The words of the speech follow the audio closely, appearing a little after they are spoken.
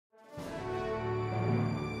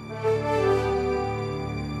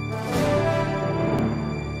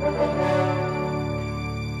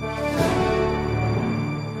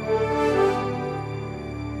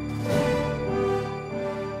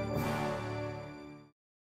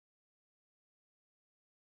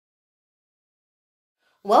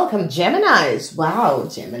Welcome, Geminis. Wow,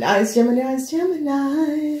 Geminis, Geminis,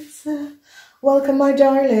 Geminis. Welcome, my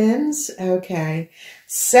darlings. Okay,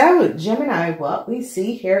 so Gemini, what we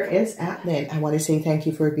see here is happening. I want to say thank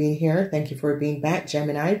you for being here. Thank you for being back,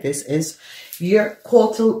 Gemini. This is your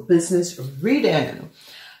quartal business reading.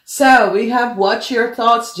 So we have what's your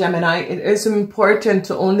thoughts, Gemini. It is important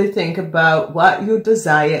to only think about what you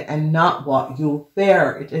desire and not what you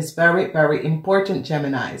fear. It is very, very important,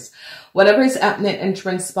 Geminis. Whatever is happening and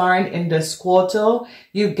transpiring in this quarter,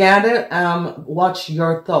 you gotta watch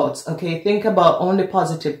your thoughts, okay? Think about only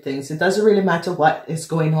positive things. It doesn't really matter what is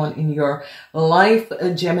going on in your life,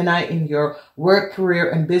 Gemini, in your work, career,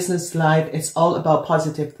 and business life. It's all about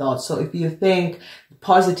positive thoughts. So if you think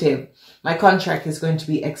positive, my contract is going to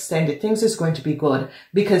be extended, things is going to be good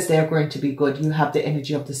because they're going to be good. You have the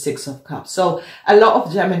energy of the Six of Cups. So a lot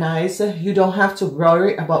of Geminis, you don't have to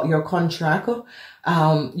worry about your contract.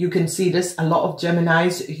 You can see this, a lot of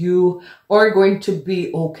Geminis, you are going to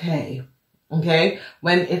be okay. Okay,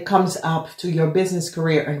 when it comes up to your business,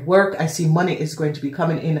 career, and work, I see money is going to be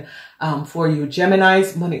coming in for you,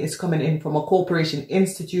 Geminis. Money is coming in from a corporation,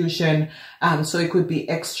 institution. So it could be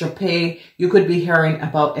extra pay. You could be hearing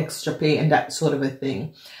about extra pay and that sort of a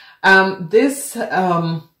thing. This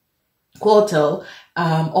quarter,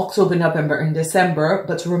 October, November, and December.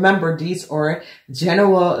 But remember, these are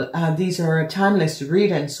general, these are timeless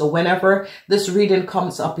readings. So whenever this reading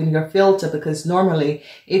comes up in your filter, because normally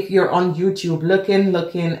if you're on YouTube looking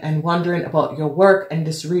and wondering about your work and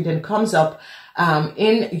this reading comes up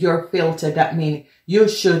in your filter, that means you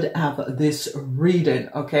should have this reading.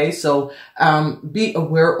 Okay, so be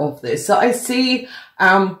aware of this. So I see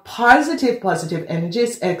positive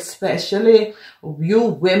energies, especially you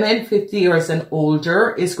women 50 years and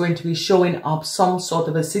older, is going to be showing up some sort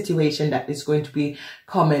of a situation that is going to be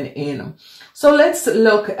coming in. So let's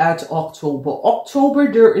look at October.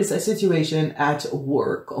 October, there is a situation at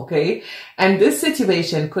work, okay? And this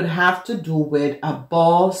situation could have to do with a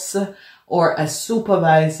boss or a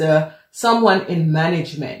supervisor, someone in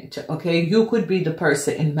management, okay? You could be the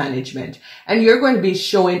person in management and you're going to be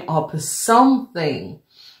showing up something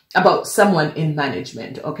about someone in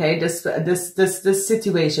management, okay? This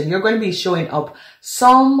situation, you're going to be showing up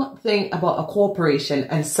something about a corporation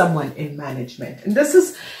and someone in management. And this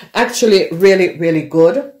is actually really, really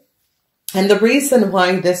good. And the reason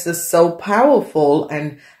why this is so powerful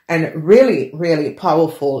and really, really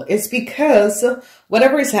powerful is because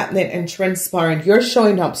whatever is happening and transpiring, you're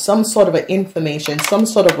showing up some sort of information, some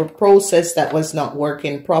sort of a process that was not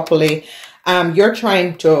working properly. You're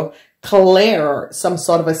trying to clear some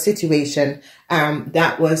sort of a situation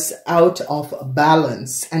that was out of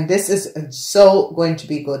balance. And this is so going to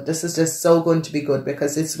be good. This is just so going to be good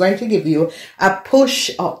because it's going to give you a push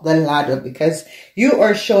up the ladder because you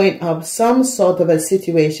are showing up some sort of a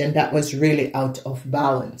situation that was really out of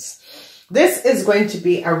balance. This is going to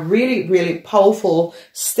be a really, really powerful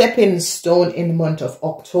stepping stone in the month of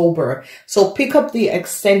October. So pick up the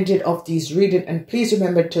extended of these reading and please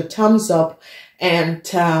remember to thumbs up and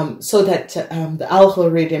so that the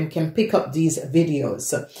algorithm can pick up these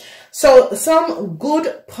videos. So some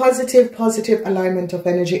good positive alignment of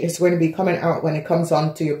energy is going to be coming out when it comes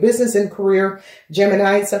on to your business and career,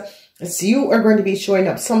 Geminis. So you are going to be showing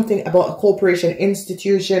up something about a corporation,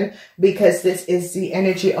 institution, because this is the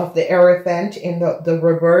energy of the Hierophant in the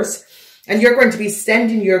reverse. And you're going to be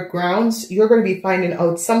standing your grounds. You're going to be finding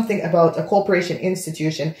out something about a corporation,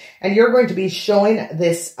 institution, and you're going to be showing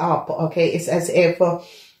this up, okay? It's as if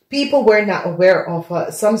people were not aware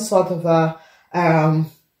of some sort of a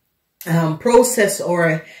process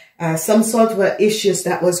or some sort of issues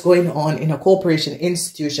that was going on in a corporation,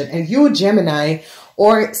 institution. And you, Gemini,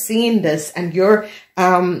 are seeing this and you're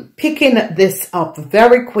picking this up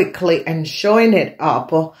very quickly and showing it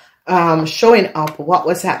up. Showing up what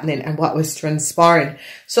was happening and what was transpiring.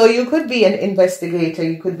 So you could be an investigator,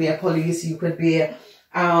 you could be a police, you could be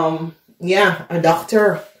a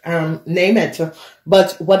doctor, name it.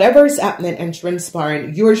 But whatever is happening and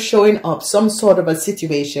transpiring, you're showing up some sort of a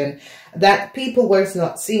situation that people were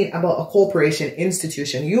not seeing about a corporation,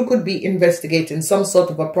 institution. You could be investigating some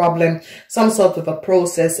sort of a problem, some sort of a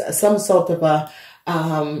process, some sort of a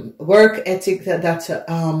work ethic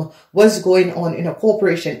that was going on in a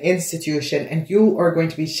corporation, institution, and you are going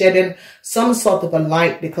to be shedding some sort of a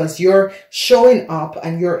light because you're showing up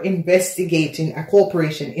and you're investigating a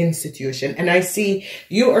corporation, institution. And I see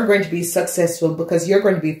you are going to be successful because you're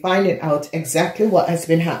going to be finding out exactly what has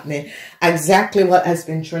been happening, exactly what has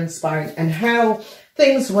been transpiring, and how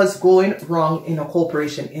things was going wrong in a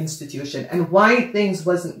corporation institution. And why things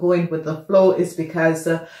wasn't going with the flow is because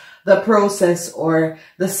the process or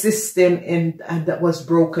the system that was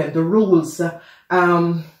broken, the rules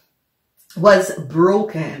was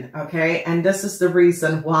broken, okay? And this is the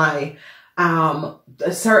reason why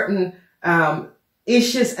a certain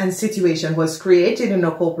issues and situation was created in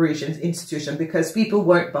a corporation institution, because people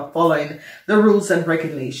weren't following the rules and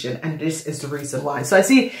regulation, and this is the reason why. So I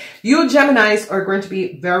see you Geminis are going to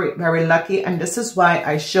be very, very lucky, and this is why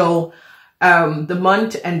I show the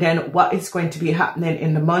month and then what is going to be happening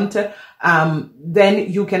in the month.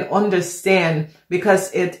 Then you can understand,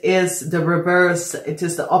 because it is the reverse, it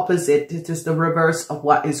is the opposite, it is the reverse of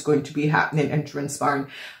what is going to be happening and transpiring.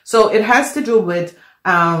 So it has to do with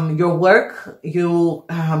your work,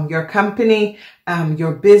 your company,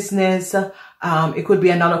 your business. It could be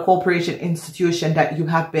another corporation institution that you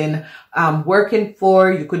have been working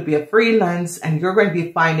for. You could be a freelance, and you're going to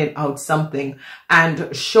be finding out something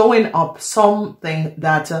and showing up something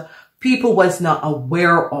that people was not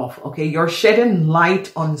aware of. Okay, you're shedding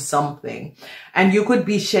light on something, and you could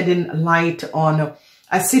be shedding light on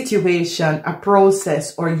a situation, a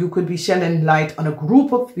process, or you could be shedding light on a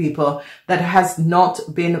group of people that has not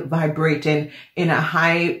been vibrating in a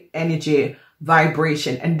high energy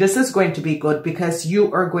vibration. And this is going to be good, because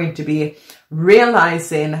you are going to be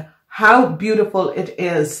realizing how beautiful it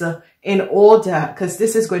is in order, because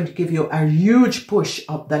this is going to give you a huge push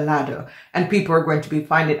up the ladder, and people are going to be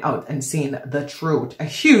finding out and seeing the truth. A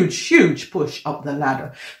huge, huge push up the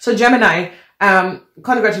ladder. So Gemini,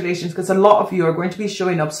 congratulations, because a lot of you are going to be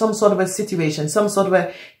showing up some sort of a situation, some sort of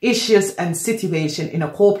a issues and situation in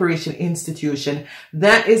a corporation institution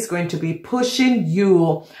that is going to be pushing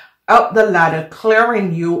you up the ladder,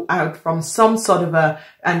 clearing you out from some sort of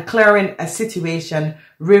and clearing a situation,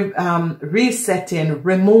 resetting,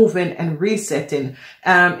 removing and resetting.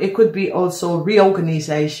 It could be also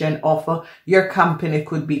reorganization of your company,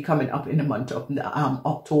 could be coming up in the month of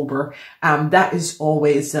October. That is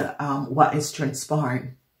always what is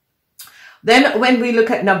transpiring. Then when we look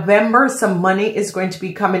at November, some money is going to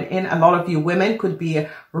be coming in. A lot of you women could be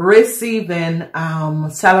receiving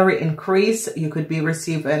salary increase. You could be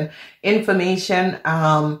receiving information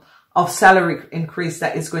of salary increase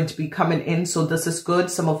that is going to be coming in. So this is good.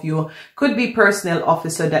 Some of you could be personnel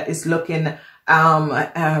officer that is looking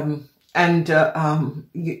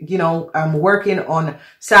working on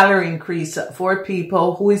salary increase for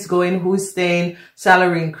people, who is going, who is staying,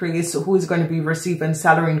 salary increase, who is going to be receiving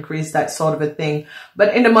salary increase, that sort of a thing.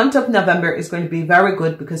 But in the month of November is going to be very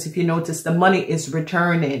good, because if you notice, the money is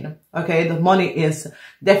returning. Okay, the money is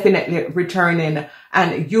definitely returning,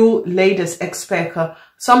 and you ladies expect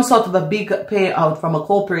some sort of a big payout from a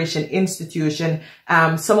corporation institution.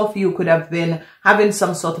 Some of you could have been having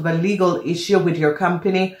some sort of a legal issue with your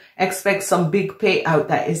company. Expect some big payout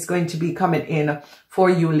that is going to be coming in for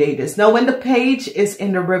you ladies. Now, when the page is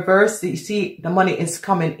in the reverse, you see the money is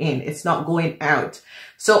coming in. It's not going out.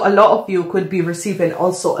 So a lot of you could be receiving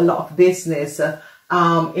also a lot of business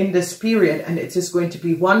in this period. And it is going to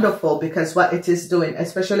be wonderful, because what it is doing,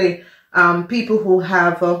 especially people who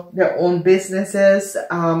have their own businesses,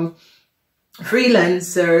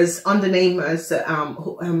 freelancers, undernamers,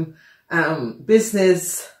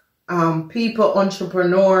 business people,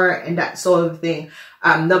 entrepreneur, and that sort of thing.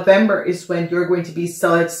 November is when you're going to be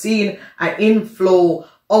seeing an inflow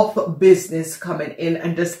of business coming in,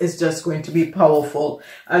 and this is just going to be powerful.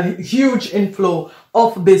 A huge inflow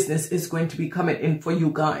of business is going to be coming in for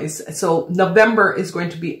you guys. So November is going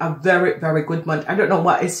to be a very, very good month. I don't know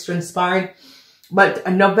what is transpiring, but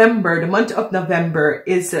November, the month of November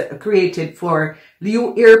is created for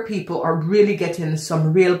you air people are really getting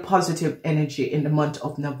some real positive energy in the month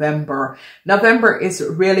of November. November is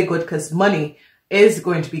really good because money is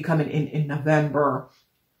going to be coming in November.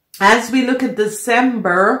 As we look at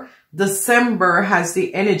December, December has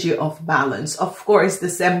the energy of balance. Of course,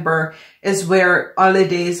 December is where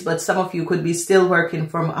holidays, but some of you could be still working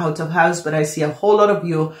from out of house, but I see a whole lot of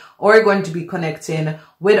you are going to be connecting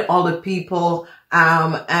with other people.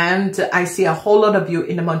 And I see a whole lot of you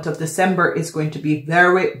in the month of December is going to be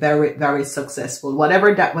very, very, very successful.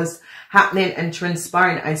 Whatever that was happening and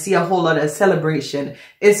transpiring, I see a whole lot of celebration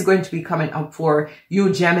is going to be coming up for you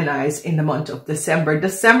Geminis in the month of December.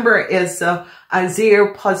 December is a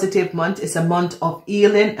zero positive month. It's a month of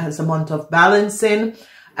healing. It's a month of balancing.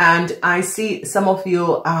 And I see some of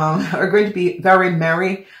you are going to be very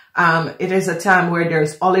merry. It is a time where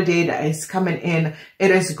there's holiday that is coming in.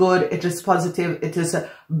 It is good. It is positive. It is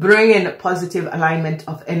bringing positive alignment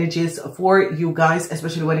of energies for you guys,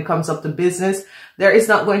 especially when it comes up to business. There is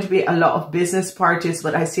not going to be a lot of business parties,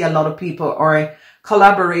 but I see a lot of people are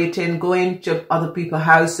collaborating, going to other people's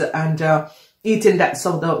house and eating that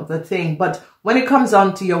sort of the thing. But when it comes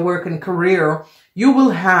on to your work and career, you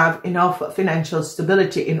will have enough financial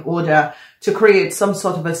stability in order to create some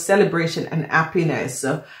sort of a celebration and happiness.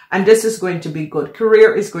 And this is going to be good.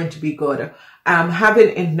 Career is going to be good.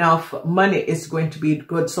 Having enough money is going to be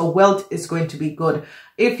good. So wealth is going to be good.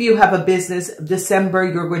 If you have a business, December,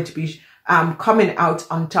 you're going to be coming out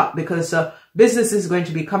on top, because business is going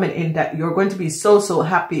to be coming in that you're going to be so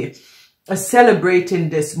happy, celebrating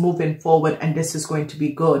this moving forward, and this is going to be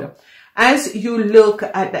good. As you look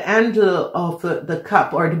at the handle of the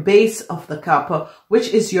cup, or the base of the cup, which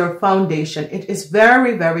is your foundation, it is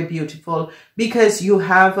very, very beautiful, because you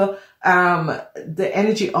have the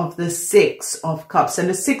energy of the 6 of cups, and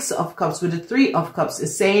the 6 of cups with the 3 of cups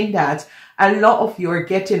is saying that a lot of you are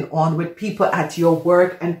getting on with people at your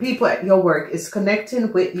work, and people at your work is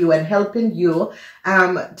connecting with you and helping you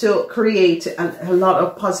to create a lot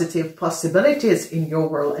of positive possibilities in your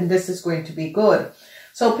world, and this is going to be good.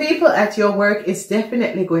 So people at your work is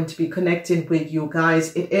definitely going to be connecting with you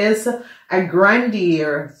guys. It is a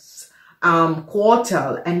grandiose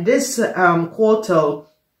quarter, and this quarter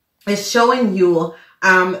is showing you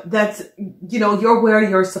that, you know, you're where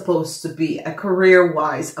you're supposed to be, a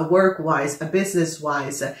career-wise, a work-wise, a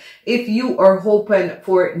business-wise. If you are hoping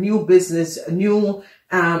for new business, new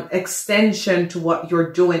extension to what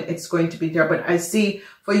you're doing, it's going to be there. But I see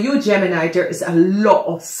for you, Gemini, there is a lot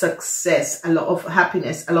of success, a lot of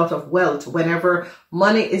happiness, a lot of wealth. Whenever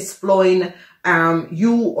money is flowing,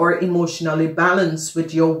 you are emotionally balanced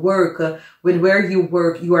with your work, with where you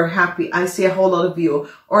work, you are happy. I see a whole lot of you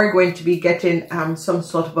are going to be getting some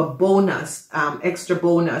sort of a bonus, extra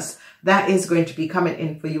bonus that is going to be coming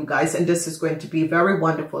in for you guys. And this is going to be very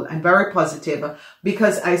wonderful and very positive,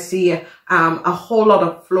 because I see a whole lot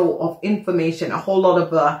of flow of information, a whole lot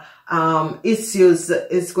of issues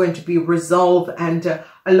is going to be resolved, and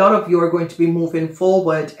a lot of you are going to be moving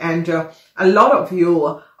forward, and a lot of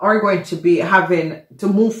you are going to be having to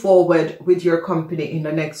move forward with your company in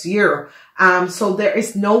the next year. So there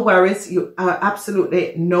is no worries. You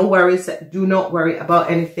absolutely no worries. Do not worry about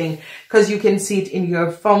anything, because you can see it in your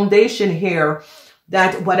foundation here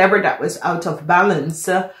that whatever that was out of balance,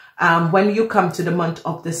 when you come to the month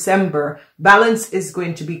of December, balance is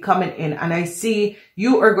going to be coming in. And I see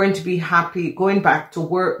you are going to be happy going back to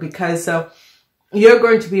work, because you're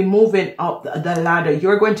going to be moving up the ladder.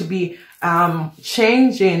 You're going to be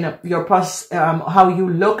changing your how you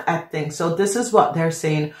look at things. So this is what they're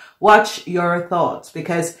saying. Watch your thoughts,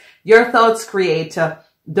 because your thoughts create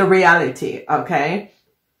the reality, okay?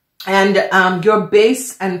 And your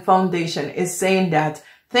base and foundation is saying that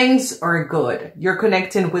things are good. You're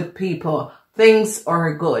connecting with people. Things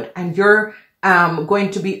are good. And you're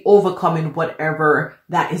going to be overcoming whatever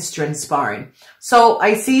that is transpiring. So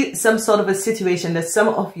I see some sort of a situation that some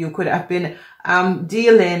of you could have been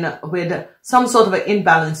dealing with some sort of an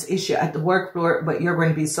imbalance issue at the work floor, but you're going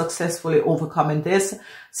to be successfully overcoming this.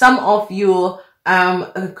 Some of you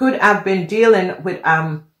could have been dealing with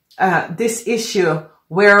this issue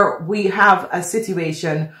where we have a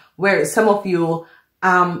situation where some of you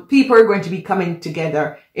people are going to be coming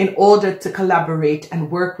together in order to collaborate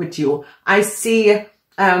and work with you. I see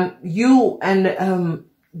you and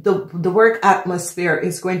the work atmosphere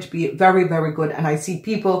is going to be very, very good. And I see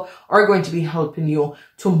people are going to be helping you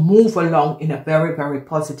to move along in a very, very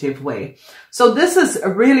positive way. So this is a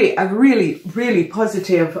really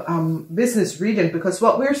positive business reading, because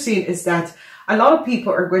what we're seeing is that a lot of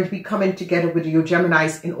people are going to be coming together with you,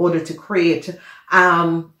 Geminis, in order to create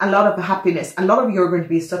a lot of happiness. A lot of you are going to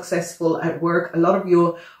be successful at work. A lot of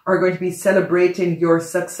you are going to be celebrating your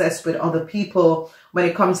success with other people when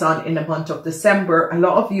it comes on in the month of December. A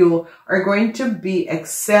lot of you are going to be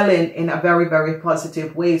excelling in a very, very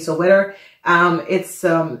positive way. So whether it's,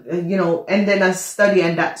 you know, ending a study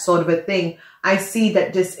and that sort of a thing, I see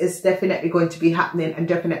that this is definitely going to be happening and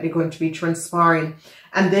definitely going to be transpiring.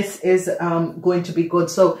 And this is going to be good.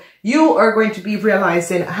 So you are going to be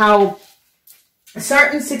realizing how a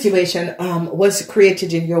certain situation was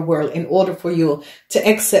created in your world in order for you to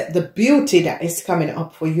accept the beauty that is coming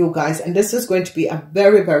up for you guys. And this is going to be a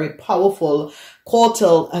very, very powerful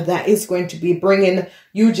quarter that is going to be bringing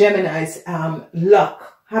you Geminis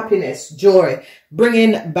luck, happiness, joy,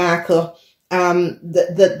 bringing back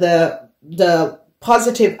the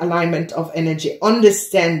positive alignment of energy,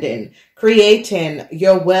 understanding, creating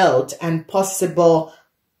your wealth and possible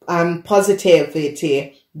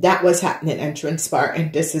positivity that was happening and transpire,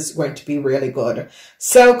 and this is going to be really good.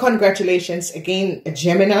 So congratulations again,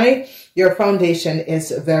 Gemini. Your foundation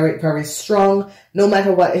is very, very strong. No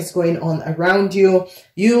matter what is going on around you,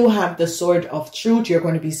 you have the sword of truth. You're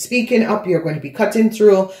going to be speaking up. You're going to be cutting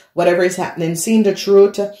through whatever is happening, seeing the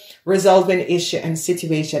truth, resolving issue and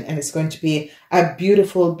situation, and it's going to be a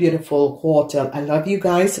beautiful, beautiful quarter. I love you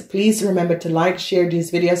guys. Please remember to like, share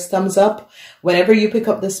these videos, thumbs up. Whenever you pick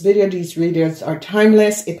up this video, these videos are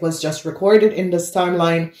timeless. It was just recorded in this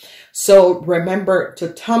timeline. So remember to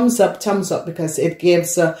thumbs up, because it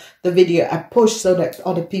gives the video a push so that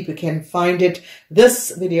other people can find it.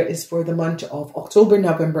 This video is for the month of October,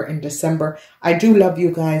 November, and December. I do love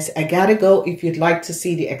you guys. I gotta go. If you'd like to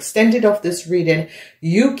see the extended of this reading,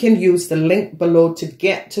 you can use the link below to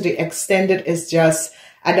get to the extended. It's just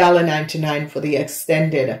 $1.99 for the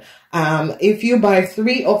extended. If you buy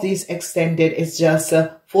 3 of these extended, it's just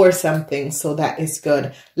 $4 something. So that is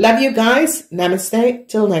good. Love you guys. Namaste.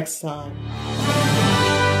 Till next time.